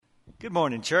Good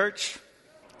morning, church.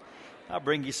 I'll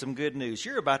bring you some good news.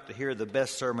 You're about to hear the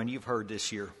best sermon you've heard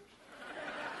this year.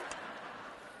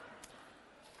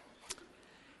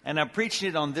 And I'm preaching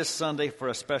it on this Sunday for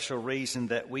a special reason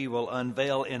that we will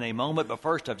unveil in a moment. But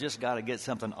first, I've just got to get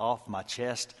something off my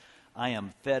chest. I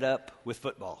am fed up with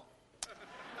football.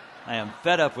 I am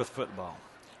fed up with football.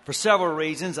 For several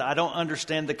reasons, I don't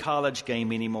understand the college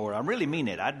game anymore. I really mean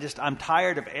it. I'm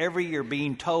tired of every year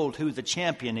being told who the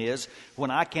champion is when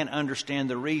I can't understand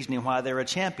the reasoning why they're a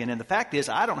champion. And the fact is,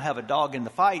 I don't have a dog in the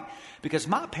fight because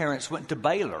my parents went to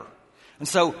Baylor. And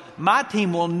so my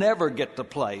team will never get to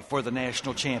play for the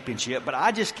national championship, but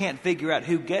I just can't figure out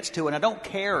who gets to, and I don't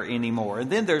care anymore. And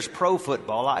then there's pro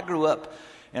football. I grew up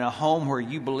in a home where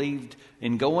you believed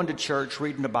in going to church,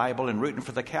 reading the Bible, and rooting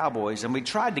for the Cowboys, and we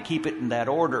tried to keep it in that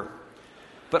order.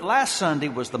 But last Sunday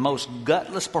was the most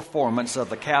gutless performance of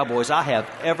the Cowboys I have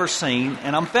ever seen,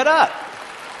 and I'm fed up.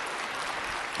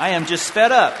 I am just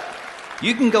fed up.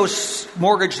 You can go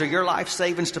mortgage your life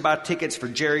savings to buy tickets for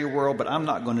Jerry World, but I'm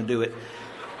not going to do it.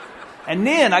 And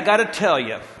then I got to tell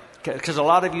you, because a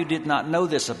lot of you did not know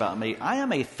this about me, I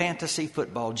am a fantasy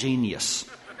football genius.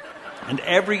 And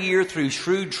every year through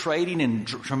shrewd trading and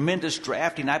tremendous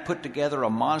drafting, I put together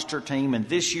a monster team. And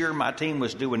this year my team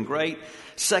was doing great.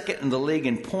 Second in the league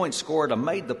in points scored. I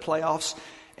made the playoffs.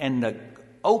 And the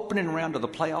opening round of the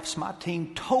playoffs, my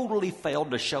team totally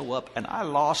failed to show up. And I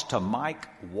lost to Mike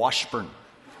Washburn.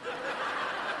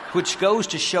 Which goes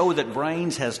to show that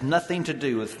brains has nothing to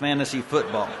do with fantasy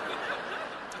football.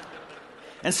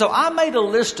 And so I made a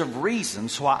list of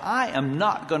reasons why I am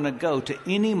not going to go to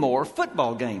any more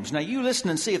football games. Now, you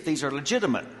listen and see if these are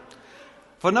legitimate.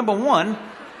 For number one,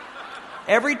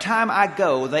 every time I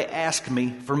go, they ask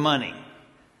me for money.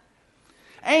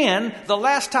 And the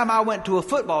last time I went to a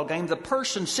football game, the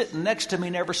person sitting next to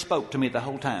me never spoke to me the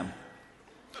whole time.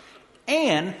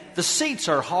 And the seats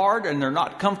are hard and they're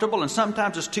not comfortable, and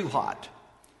sometimes it's too hot.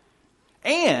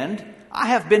 And I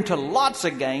have been to lots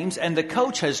of games, and the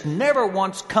coach has never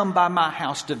once come by my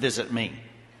house to visit me.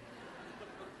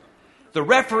 The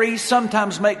referees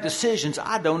sometimes make decisions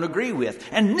I don't agree with.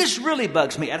 And this really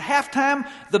bugs me. At halftime,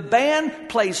 the band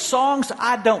plays songs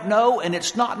I don't know, and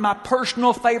it's not my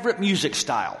personal favorite music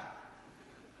style.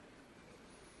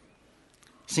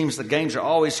 Seems the games are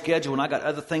always scheduled when I got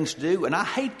other things to do, and I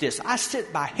hate this. I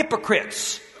sit by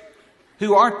hypocrites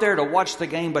who aren't there to watch the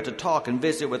game but to talk and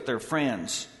visit with their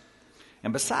friends.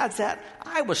 And besides that,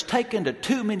 I was taken to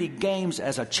too many games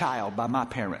as a child by my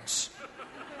parents.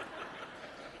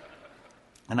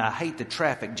 And I hate the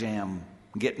traffic jam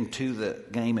getting to the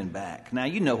game and back. Now,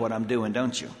 you know what I'm doing,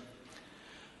 don't you?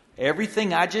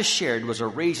 Everything I just shared was a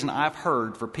reason I've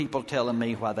heard for people telling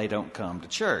me why they don't come to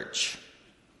church.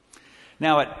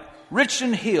 Now, at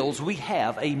Richland Hills, we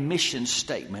have a mission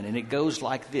statement, and it goes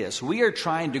like this. We are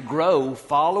trying to grow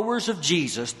followers of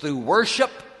Jesus through worship,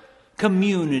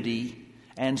 community,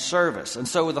 and service. And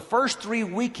so the first 3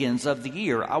 weekends of the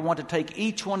year, I want to take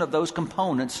each one of those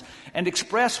components and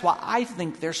express why I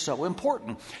think they're so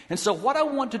important. And so what I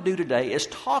want to do today is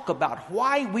talk about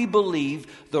why we believe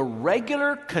the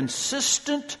regular,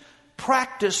 consistent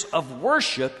practice of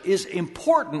worship is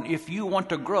important if you want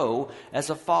to grow as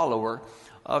a follower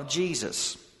of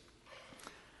Jesus.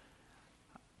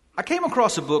 I came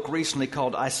across a book recently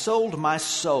called I Sold My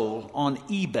Soul on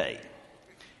eBay.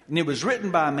 And it was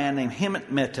written by a man named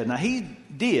Hemant Mehta. Now, he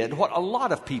did what a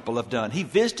lot of people have done. He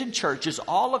visited churches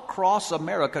all across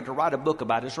America to write a book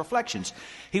about his reflections.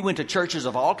 He went to churches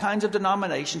of all kinds of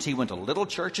denominations. He went to little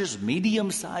churches,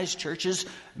 medium-sized churches,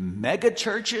 mega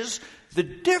churches. The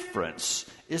difference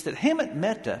is that Hemant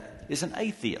Mehta is an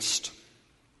atheist.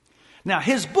 Now,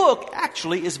 his book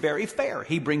actually is very fair.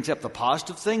 He brings up the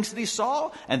positive things that he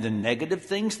saw and the negative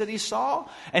things that he saw.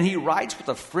 And he writes with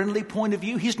a friendly point of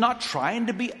view. He's not trying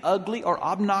to be ugly or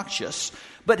obnoxious.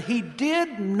 But he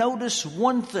did notice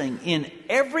one thing in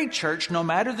every church, no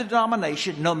matter the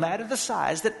denomination, no matter the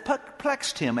size, that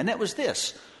perplexed him. And that was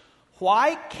this.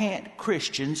 Why can't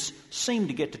Christians seem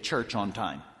to get to church on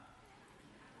time?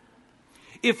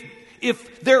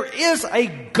 If there is a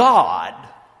God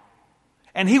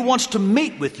and he wants to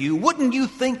meet with you, wouldn't you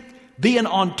think being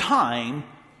on time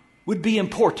would be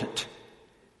important?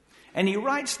 And he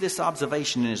writes this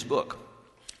observation in his book.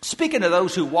 Speaking of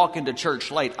those who walk into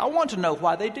church late, I want to know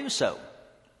why they do so.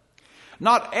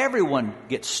 Not everyone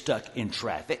gets stuck in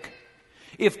traffic.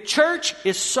 If church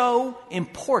is so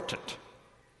important,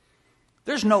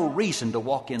 there's no reason to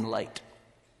walk in late.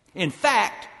 In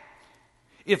fact,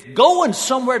 if going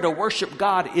somewhere to worship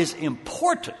God is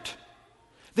important,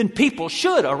 then people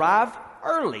should arrive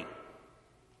early.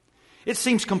 It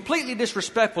seems completely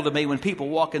disrespectful to me when people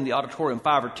walk in the auditorium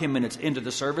 5 or 10 minutes into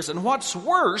the service. And what's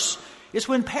worse is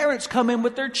when parents come in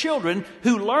with their children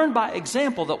who learn by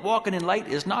example that walking in late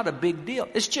is not a big deal.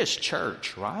 It's just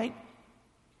church, right?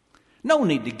 No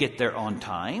need to get there on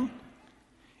time.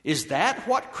 Is that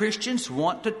what Christians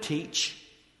want to teach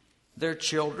their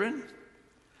children?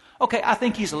 Okay, I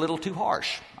think he's a little too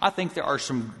harsh. I think there are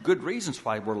some good reasons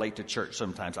why we're late to church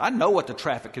sometimes. I know what the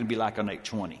traffic can be like on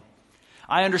 820.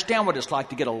 I understand what it's like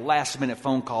to get a last-minute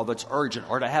phone call that's urgent,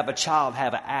 or to have a child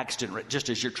have an accident just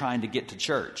as you're trying to get to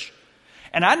church.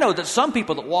 And I know that some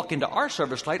people that walk into our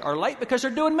service late are late because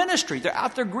they're doing ministry. They're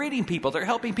out there greeting people. They're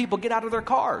helping people get out of their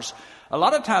cars. A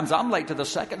lot of times I'm late to the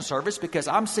second service because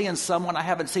I'm seeing someone I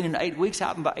haven't seen in 8 weeks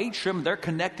out in the atrium. They're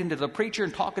connecting to the preacher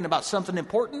and talking about something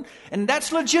important, and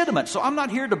that's legitimate. So I'm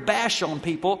not here to bash on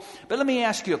people, but let me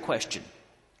ask you a question.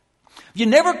 You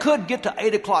never could get to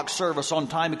 8 o'clock service on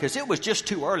time because it was just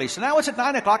too early. So now it's at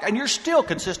 9 o'clock and you're still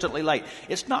consistently late.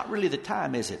 It's not really the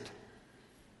time, is it?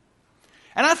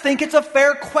 And I think it's a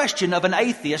fair question of an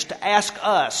atheist to ask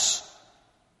us,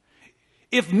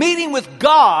 if meeting with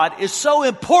God is so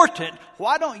important,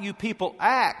 why don't you people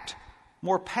act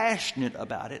more passionate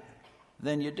about it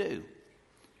than you do?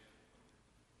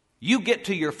 You get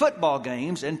to your football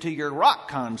games and to your rock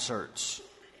concerts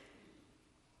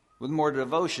with more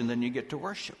devotion than you get to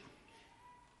worship.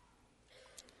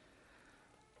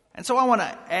 And so I want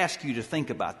to ask you to think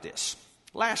about this.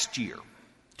 Last year,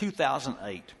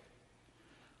 2008,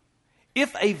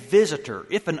 if a visitor,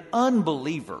 if an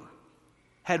unbeliever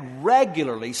had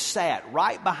regularly sat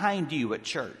right behind you at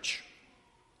church,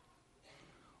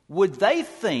 would they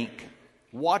think,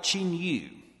 watching you,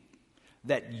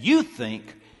 that you think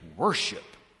worship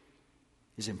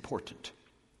is important?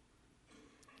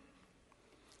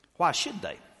 Why should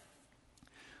they?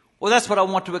 Well, that's what I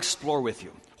want to explore with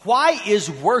you. Why is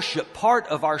worship part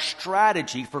of our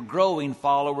strategy for growing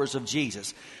followers of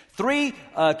Jesus? 3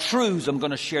 truths I'm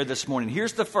going to share this morning.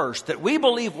 Here's the first, that we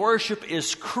believe worship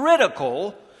is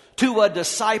critical to a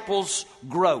disciple's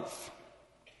growth.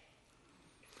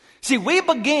 See, we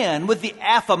begin with the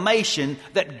affirmation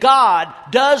that God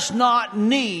does not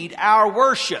need our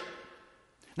worship.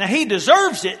 Now, He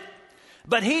deserves it,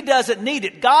 but He doesn't need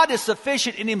it. God is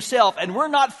sufficient in Himself, and we're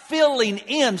not filling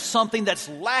in something that's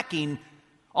lacking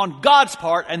on God's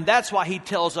part, and that's why He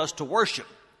tells us to worship.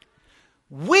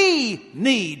 We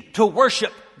need to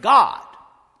worship God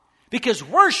because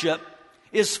worship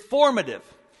is formative.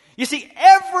 You see,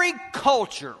 every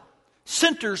culture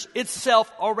centers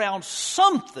itself around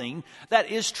something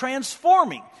that is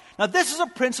transforming. Now, this is a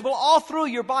principle all through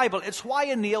your Bible. It's why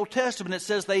in the Old Testament it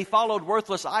says they followed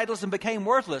worthless idols and became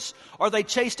worthless, or they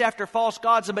chased after false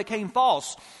gods and became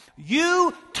false.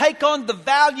 You take on the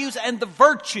values and the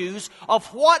virtues of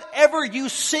whatever you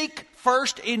seek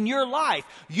first in your life.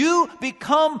 You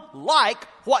become like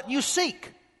what you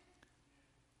seek.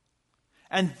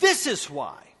 And this is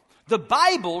why the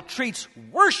Bible treats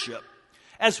worship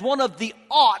as one of the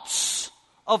oughts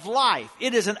of life.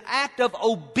 It is an act of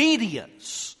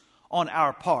obedience on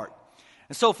our part.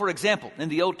 And so, for example, in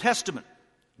the Old Testament,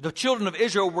 the children of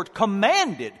Israel were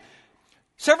commanded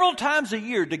several times a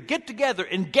year to get together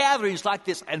in gatherings like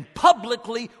this and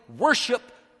publicly worship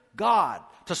God,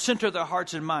 to center their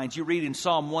hearts and minds. You read in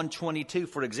Psalm 122,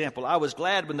 for example, I was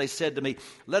glad when they said to me,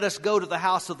 let us go to the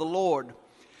house of the Lord.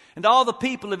 And all the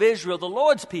people of Israel, the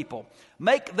Lord's people,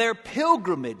 make their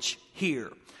pilgrimage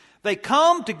here. They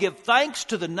come to give thanks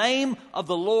to the name of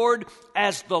the Lord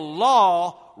as the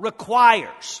law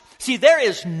requires. See, there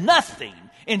is nothing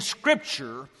in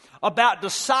Scripture about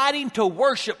deciding to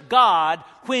worship God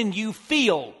when you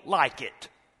feel like it.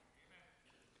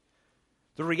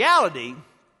 The reality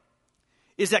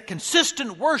is that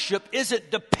consistent worship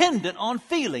isn't dependent on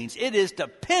feelings. It is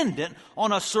dependent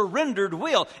on a surrendered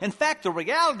will. In fact, the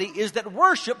reality is that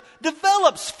worship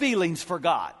develops feelings for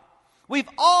God. We've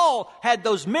all had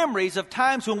those memories of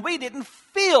times when we didn't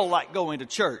feel like going to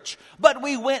church, but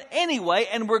we went anyway,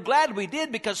 and we're glad we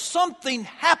did because something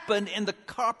happened in the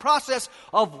process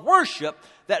of worship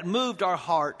that moved our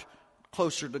heart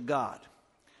closer to God.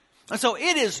 And so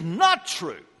it is not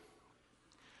true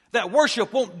that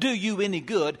worship won't do you any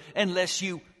good unless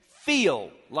you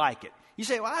feel like it. You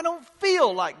say, well, I don't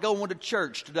feel like going to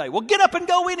church today. Well, get up and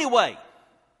go anyway.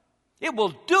 It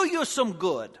will do you some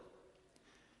good.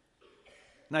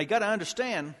 Now, you got to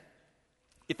understand,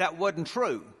 if that wasn't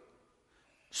true,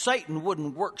 Satan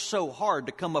wouldn't work so hard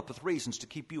to come up with reasons to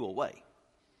keep you away.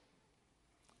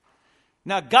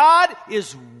 Now, God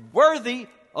is worthy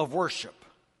of worship,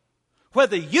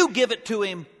 whether you give it to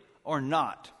Him or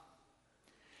not.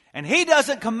 And He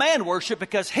doesn't command worship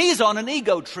because He's on an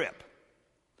ego trip.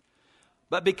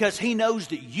 but because He knows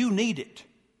that you need it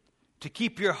to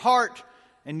keep your heart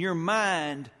and your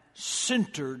mind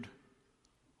centered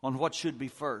on what should be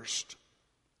first.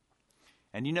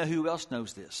 And you know who else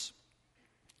knows this?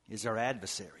 Is our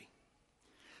adversary.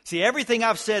 See, everything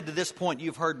I've said to this point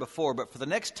you've heard before, but for the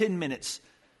next 10 minutes,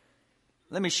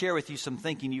 let me share with you some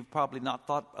thinking you've probably not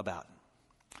thought about.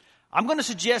 I'm going to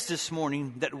suggest this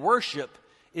morning that worship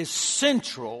is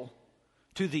central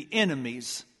to the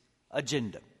enemy's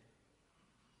agenda.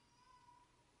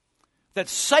 That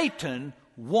Satan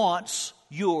wants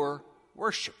your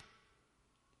worship.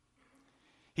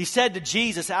 He said to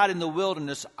Jesus out in the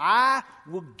wilderness, I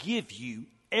will give you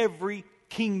every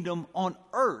kingdom on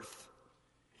earth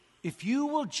if you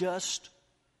will just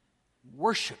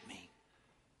worship me.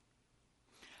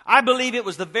 I believe it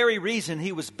was the very reason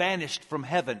He was banished from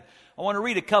heaven. I want to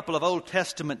read a couple of Old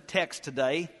Testament texts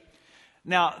today.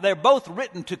 Now, they're both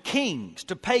written to kings,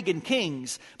 to pagan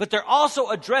kings, but they're also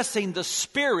addressing the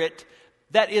spirit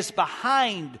that is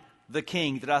behind the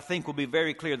king that I think will be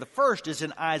very clear. The first is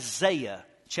in Isaiah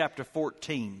chapter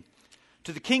 14,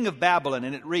 to the king of Babylon,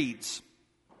 and it reads,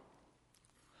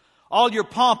 all your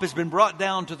pomp has been brought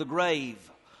down to the grave,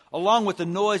 along with the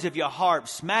noise of your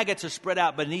harps. Maggots are spread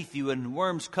out beneath you, and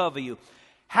worms cover you.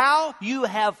 How you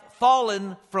have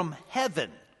fallen from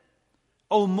heaven,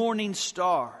 O morning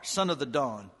star, son of the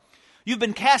dawn. You've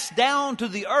been cast down to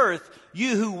the earth,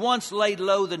 you who once laid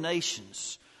low the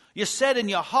nations. You said in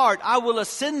your heart, I will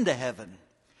ascend to heaven.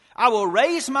 I will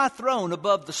raise my throne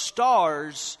above the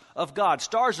stars of God.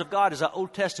 Stars of God is an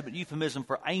Old Testament euphemism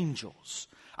for angels.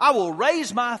 I will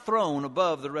raise my throne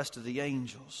above the rest of the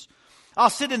angels. I'll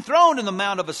sit enthroned in the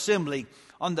mount of assembly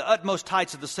on the utmost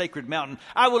heights of the sacred mountain.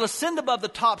 I will ascend above the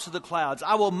tops of the clouds.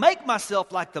 I will make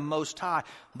myself like the Most High.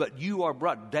 But you are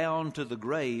brought down to the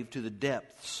grave, to the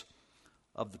depths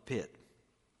of the pit.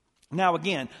 Now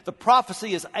again, the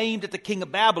prophecy is aimed at the king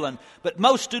of Babylon, but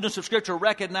most students of Scripture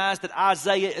recognize that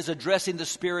Isaiah is addressing the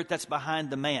spirit that's behind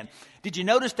the man. Did you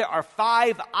notice there are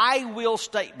 5 I will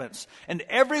statements, and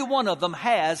every one of them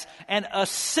has an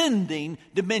ascending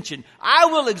dimension. I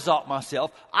will exalt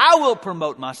myself. I will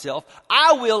promote myself.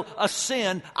 I will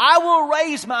ascend. I will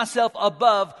raise myself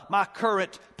above my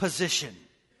current position.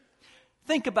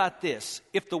 Think about this.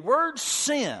 If the word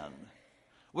sin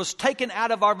was taken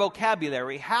out of our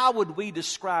vocabulary, how would we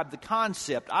describe the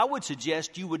concept? I would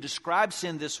suggest you would describe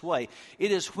sin this way.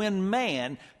 It is when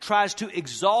man tries to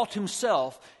exalt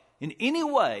himself in any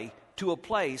way to a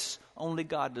place only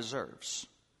God deserves.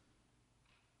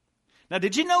 Now,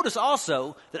 did you notice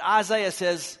also that Isaiah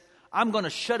says, I'm going to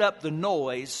shut up the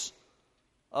noise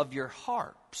of your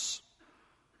harps?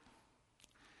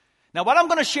 Now, what I'm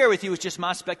going to share with you is just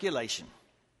my speculation,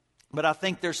 but I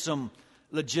think there's some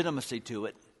legitimacy to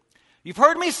it. You've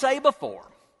heard me say before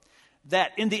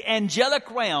that in the angelic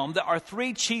realm there are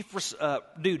 3 chief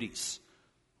duties: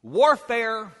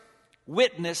 warfare,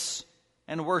 witness,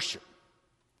 and worship.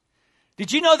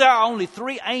 Did you know there are only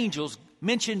 3 angels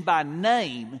mentioned by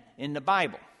name in the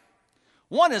Bible?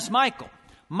 One is Michael.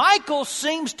 Michael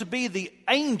seems to be the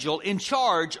angel in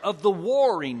charge of the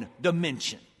warring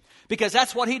dimension, because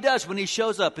that's what he does when he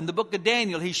shows up. In the book of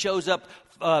Daniel, he shows up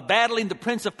battling the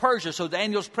prince of Persia so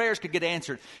Daniel's prayers could get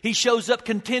answered. He shows up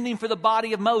contending for the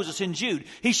body of Moses in Jude.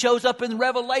 He shows up in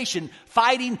Revelation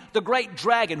fighting the great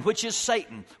dragon, which is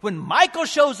Satan. When Michael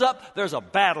shows up, there's a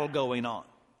battle going on.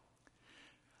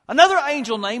 Another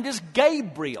angel named is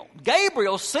Gabriel.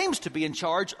 Gabriel seems to be in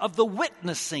charge of the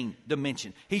witnessing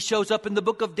dimension. He shows up in the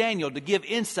book of Daniel to give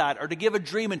insight or to give a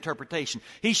dream interpretation.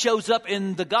 He shows up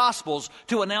in the Gospels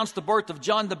to announce the birth of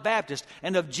John the Baptist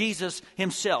and of Jesus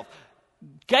himself.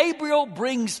 Gabriel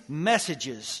brings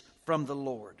messages from the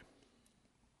Lord.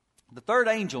 The third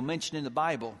angel mentioned in the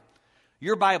Bible,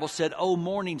 your Bible said, O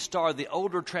morning star. The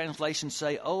older translations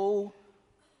say, O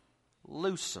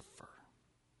Lucifer.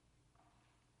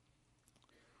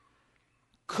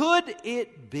 Could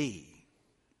it be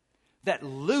that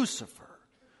Lucifer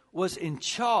was in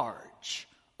charge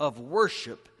of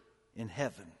worship in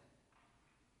heaven?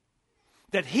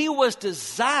 That he was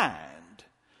designed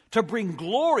to bring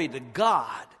glory to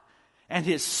God, and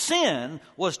his sin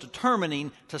was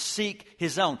determining to seek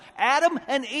his own. Adam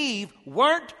and Eve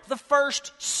weren't the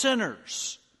first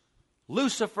sinners.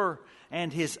 Lucifer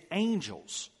and his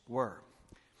angels were.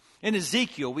 In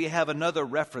Ezekiel, we have another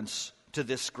reference to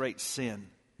this great sin.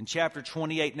 In chapter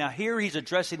 28, now here he's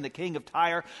addressing the king of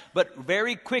Tyre, but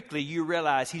very quickly you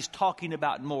realize he's talking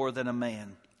about more than a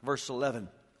man. Verse 11.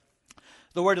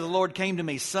 The word of the Lord came to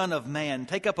me, Son of man,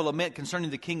 take up a lament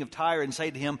concerning the king of Tyre and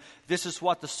say to him, this is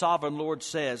what the sovereign Lord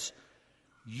says.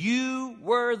 You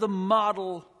were the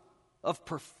model of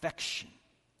perfection,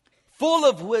 full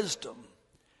of wisdom,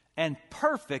 and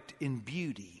perfect in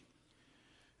beauty.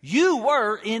 You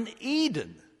were in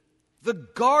Eden, the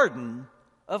garden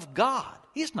of God.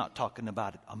 He's not talking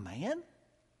about a man.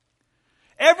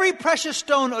 Every precious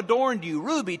stone adorned you: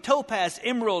 ruby, topaz,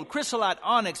 emerald, chrysolite,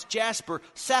 onyx, jasper,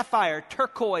 sapphire,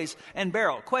 turquoise, and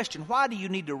beryl. Question: why do you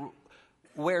need to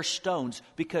wear stones?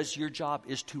 Because your job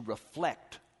is to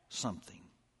reflect something.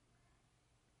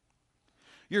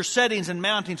 Your settings and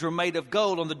mountings were made of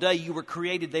gold. On the day you were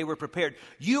created, they were prepared.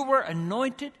 You were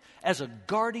anointed as a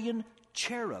guardian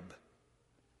cherub,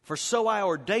 for so I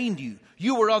ordained you.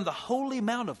 You were on the holy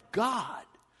mount of God.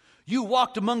 You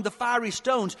walked among the fiery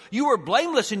stones. You were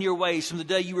blameless in your ways from the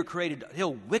day you were created,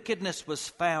 till wickedness was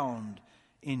found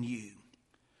in you.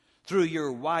 Through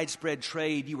your widespread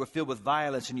trade, you were filled with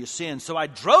violence and your sins. So I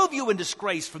drove you in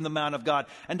disgrace from the mount of God,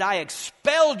 and I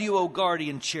expelled you, O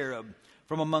guardian cherub,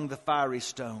 from among the fiery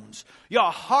stones.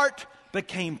 Your heart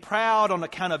became proud on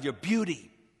account of your beauty,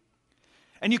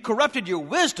 and you corrupted your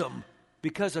wisdom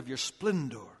because of your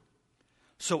splendor.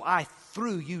 So I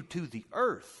threw you to the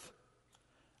earth.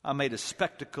 I made a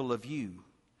spectacle of you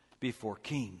before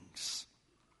kings.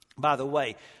 By the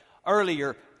way,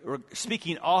 earlier,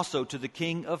 speaking also to the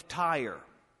king of Tyre,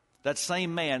 that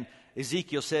same man,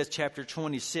 Ezekiel says, chapter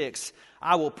 26,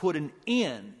 I will put an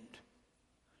end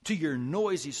to your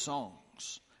noisy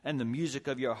songs, and the music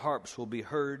of your harps will be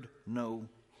heard no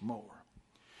more.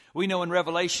 We know in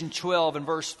Revelation 12 and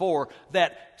verse 4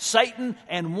 that Satan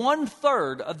and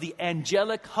 1/3 of the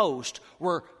angelic host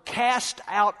were cast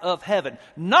out of heaven.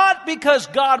 Not because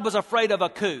God was afraid of a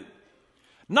coup.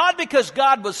 Not because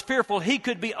God was fearful he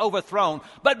could be overthrown.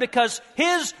 But because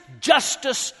his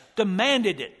justice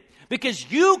demanded it. Because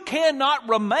you cannot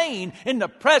remain in the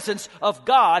presence of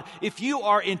God if you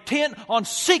are intent on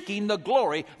seeking the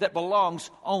glory that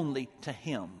belongs only to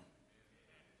Him.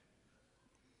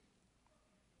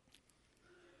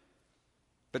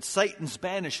 But Satan's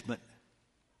banishment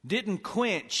didn't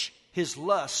quench his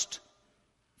lust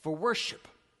for worship.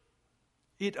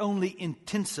 It only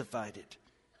intensified it.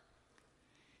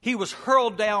 He was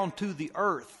hurled down to the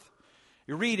earth.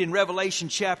 You read in Revelation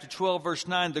chapter 12, verse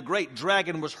 9, the great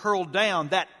dragon was hurled down,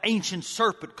 that ancient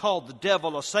serpent called the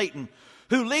devil or Satan,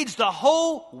 who leads the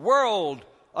whole world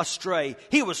astray.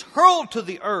 He was hurled to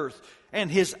the earth,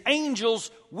 and his angels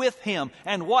with him.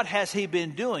 And what has he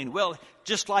been doing? Well,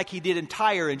 just like he did in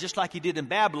Tyre and just like he did in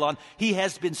Babylon, he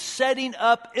has been setting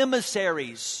up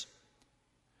emissaries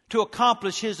to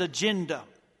accomplish his agenda.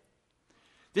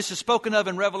 This is spoken of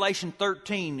in Revelation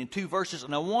 13 in 2 verses,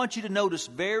 and I want you to notice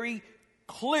very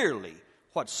clearly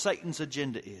what Satan's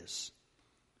agenda is.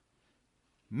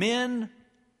 Men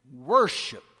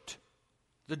worshipped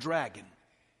the dragon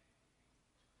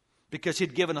because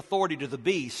he'd given authority to the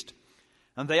beast,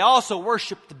 and they also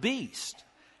worshipped the beast.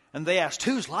 And they asked,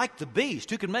 who's like the beast?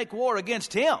 Who can make war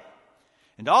against him?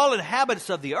 And all inhabitants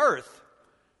of the earth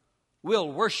will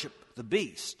worship the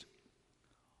beast,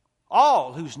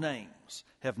 all whose names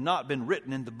have not been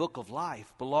written in the book of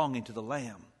life belonging to the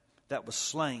Lamb that was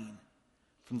slain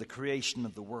from the creation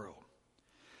of the world.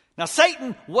 Now,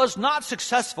 Satan was not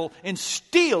successful in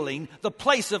stealing the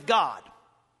place of God,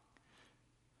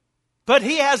 but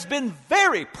he has been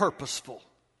very purposeful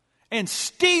in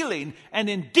stealing and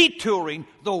in detouring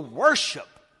the worship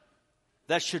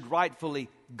that should rightfully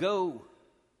go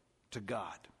to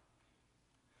God.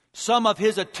 Some of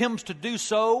his attempts to do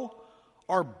so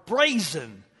are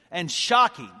brazen and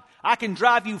shocking. I can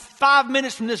drive you 5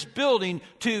 minutes from this building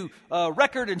to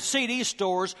record and CD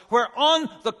stores where on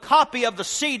the copy of the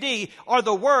CD are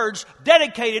the words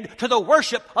dedicated to the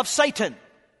worship of Satan.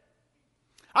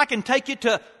 I can take you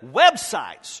to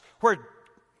websites where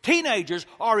teenagers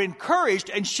are encouraged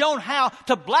and shown how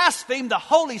to blaspheme the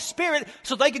Holy Spirit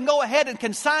so they can go ahead and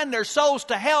consign their souls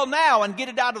to hell now and get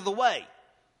it out of the way.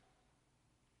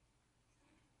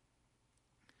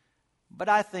 But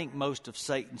I think most of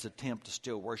Satan's attempt to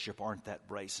steal worship aren't that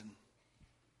brazen.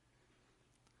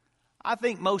 I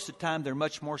think most of the time they're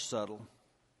much more subtle.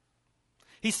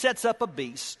 He sets up a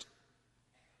beast,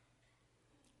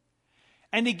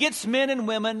 and he gets men and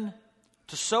women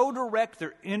to so direct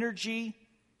their energy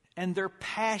and their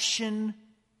passion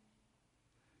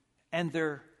and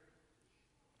their,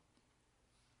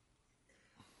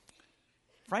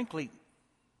 frankly,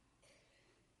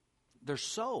 their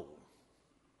soul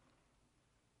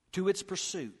to its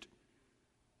pursuit,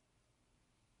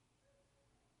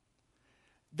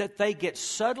 that they get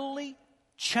subtly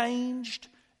changed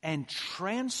and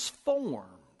transformed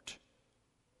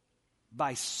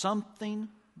by something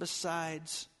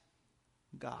besides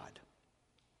God.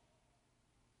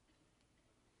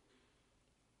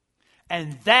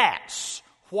 And that's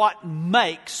what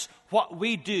makes what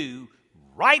we do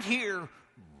right here,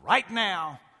 right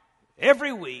now,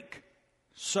 every week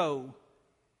so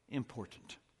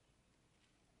important.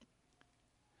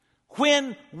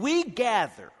 When we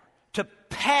gather to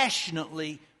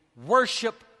passionately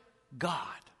worship God,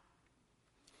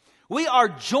 we are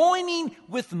joining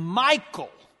with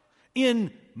Michael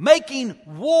in making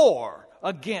war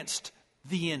against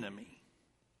the enemy.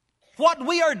 What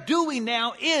we are doing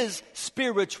now is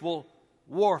spiritual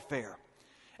warfare.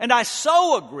 And I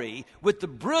so agree with the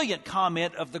brilliant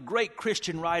comment of the great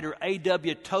Christian writer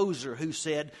A.W. Tozer, who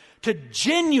said, to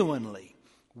genuinely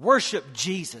worship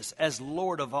Jesus as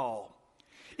Lord of all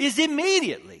is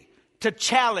immediately to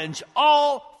challenge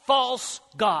all false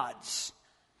gods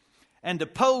and to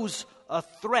pose a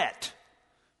threat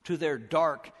to their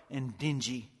dark and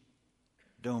dingy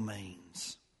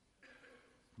domains.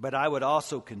 But I would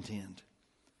also contend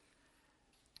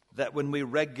that when we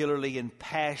regularly and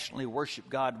passionately worship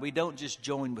God, we don't just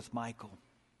join with Michael.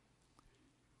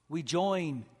 We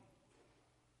join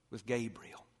with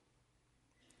Gabriel.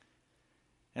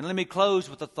 And let me close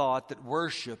with the thought that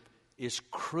worship is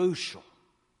crucial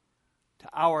to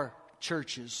our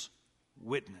church's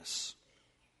witness.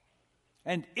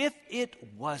 And if it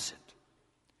wasn't,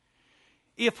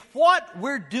 if what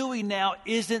we're doing now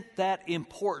isn't that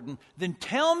important, then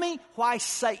tell me why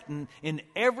Satan, in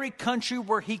every country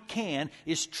where he can,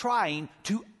 is trying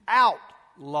to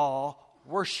outlaw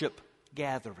worship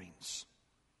gatherings.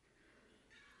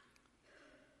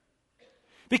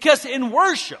 Because in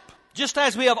worship, just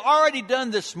as we have already done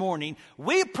this morning,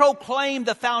 we proclaim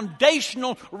the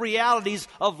foundational realities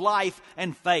of life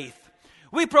and faith.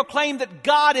 We proclaim that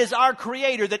God is our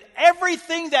creator, that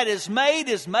everything that is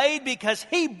made because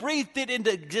He breathed it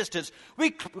into existence.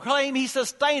 We proclaim He's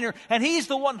sustainer and He's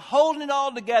the one holding it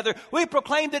all together. We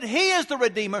proclaim that He is the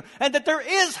Redeemer and that there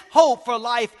is hope for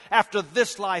life after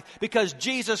this life because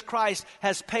Jesus Christ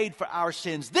has paid for our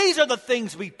sins. These are the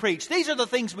things we preach. These are the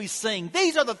things we sing.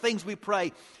 These are the things we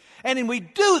pray. And when we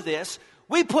do this,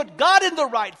 we put God in the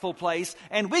rightful place,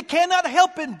 and we cannot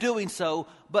help in doing so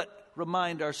but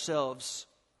remind ourselves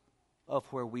of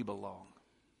where we belong.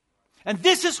 And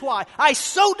this is why I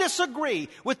so disagree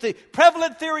with the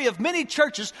prevalent theory of many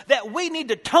churches that we need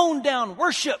to tone down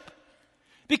worship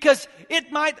because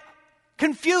it might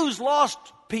confuse lost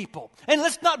people. And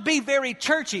let's not be very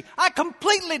churchy. I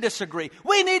completely disagree.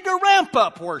 We need to ramp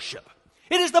up worship.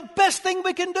 It is the best thing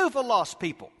we can do for lost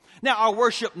people. Now, our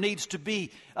worship needs to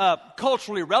be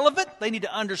culturally relevant. They need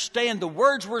to understand the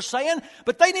words we're saying,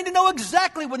 but they need to know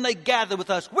exactly when they gather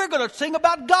with us. We're going to sing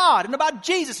about God and about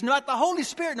Jesus and about the Holy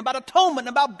Spirit and about atonement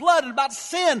and about blood and about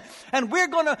sin. And we are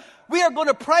going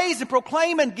to praise and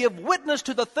proclaim and give witness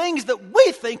to the things that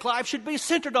we think life should be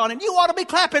centered on. And you ought to be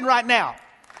clapping right now.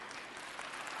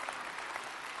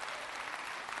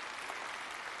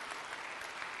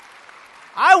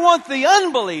 I want the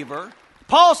unbeliever,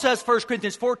 Paul says, 1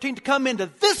 Corinthians 14, to come into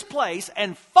this place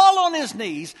and fall on his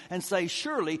knees and say,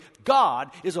 surely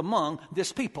God is among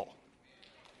this people.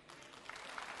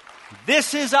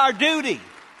 This is our duty.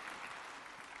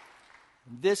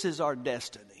 This is our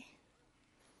destiny.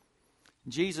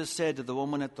 Jesus said to the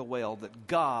woman at the well that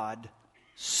God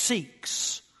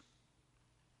seeks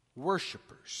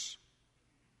worshipers.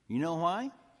 You know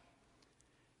why?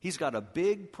 He's got a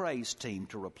big praise team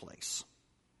to replace.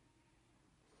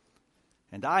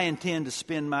 And I intend to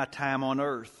spend my time on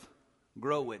earth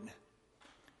growing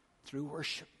through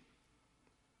worship.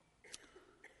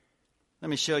 Let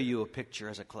me show you a picture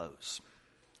as I close.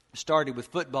 I started with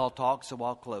football talk, so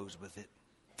I'll close with it.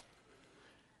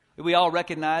 We all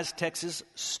recognize Texas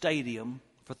Stadium,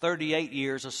 for 38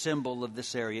 years, a symbol of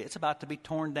this area. It's about to be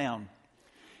torn down.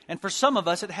 And for some of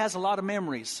us, it has a lot of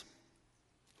memories.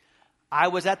 I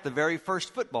was at the very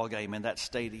first football game in that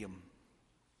stadium.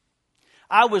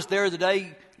 I was there the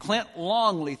day Clint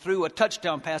Longley threw a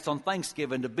touchdown pass on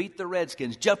Thanksgiving to beat the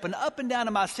Redskins, jumping up and down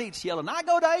in my seats yelling, I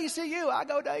go to ACU, I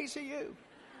go to ACU.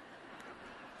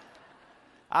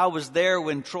 I was there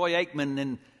when Troy Aikman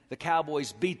and the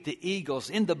Cowboys beat the Eagles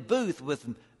in the booth with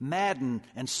Madden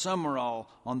and Summerall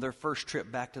on their first trip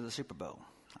back to the Super Bowl.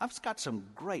 I've got some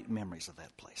great memories of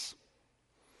that place.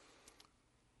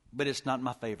 But it's not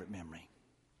my favorite memory.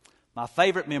 My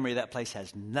favorite memory of that place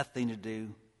has nothing to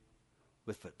do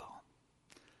with football.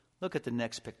 Look at the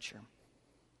next picture.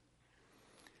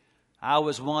 I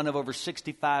was one of over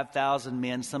 65,000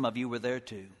 men, some of you were there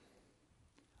too,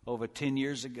 over 10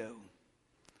 years ago,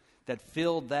 that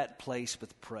filled that place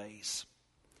with praise.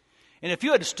 And if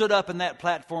you had stood up in that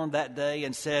platform that day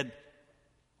and said,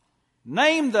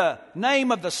 name the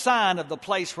name of the sign of the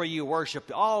place where you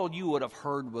worshiped, all you would have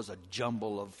heard was a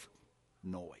jumble of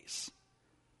noise.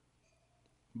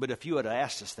 But if you had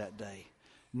asked us that day,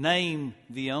 name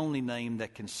the only name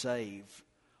that can save,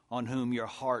 on whom your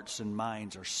hearts and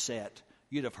minds are set,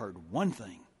 you'd have heard one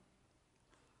thing: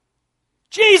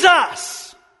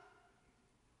 Jesus!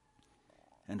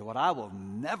 And what I will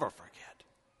never forget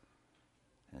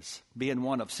is being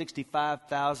one of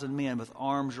 65,000 men with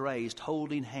arms raised,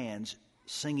 holding hands,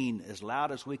 singing as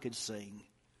loud as we could sing,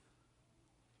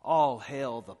 "All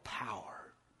hail the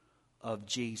power of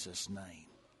Jesus' name."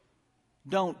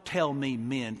 Don't tell me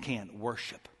men can't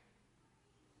worship.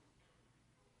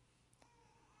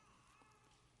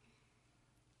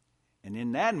 And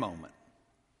in that moment,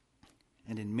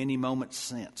 and in many moments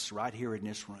since, right here in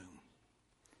this room,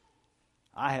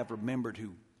 I have remembered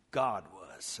who God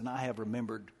was, and I have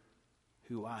remembered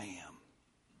who I am.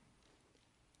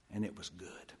 And it was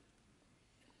good.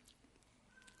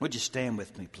 Would you stand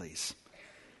with me, please?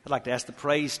 I'd like to ask the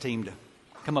praise team to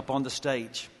come up on the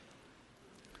stage.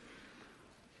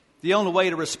 The only way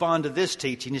to respond to this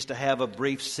teaching is to have a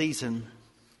brief season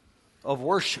of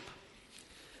worship.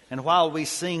 And while we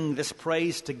sing this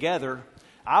praise together,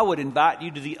 I would invite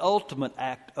you to the ultimate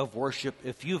act of worship.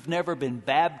 If you've never been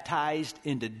baptized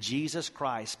into Jesus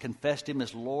Christ, confessed Him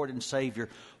as Lord and Savior,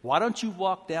 why don't you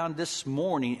walk down this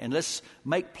morning and let's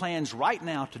make plans right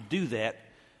now to do that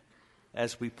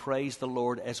as we praise the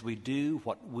Lord, as we do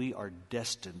what we are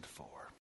destined for.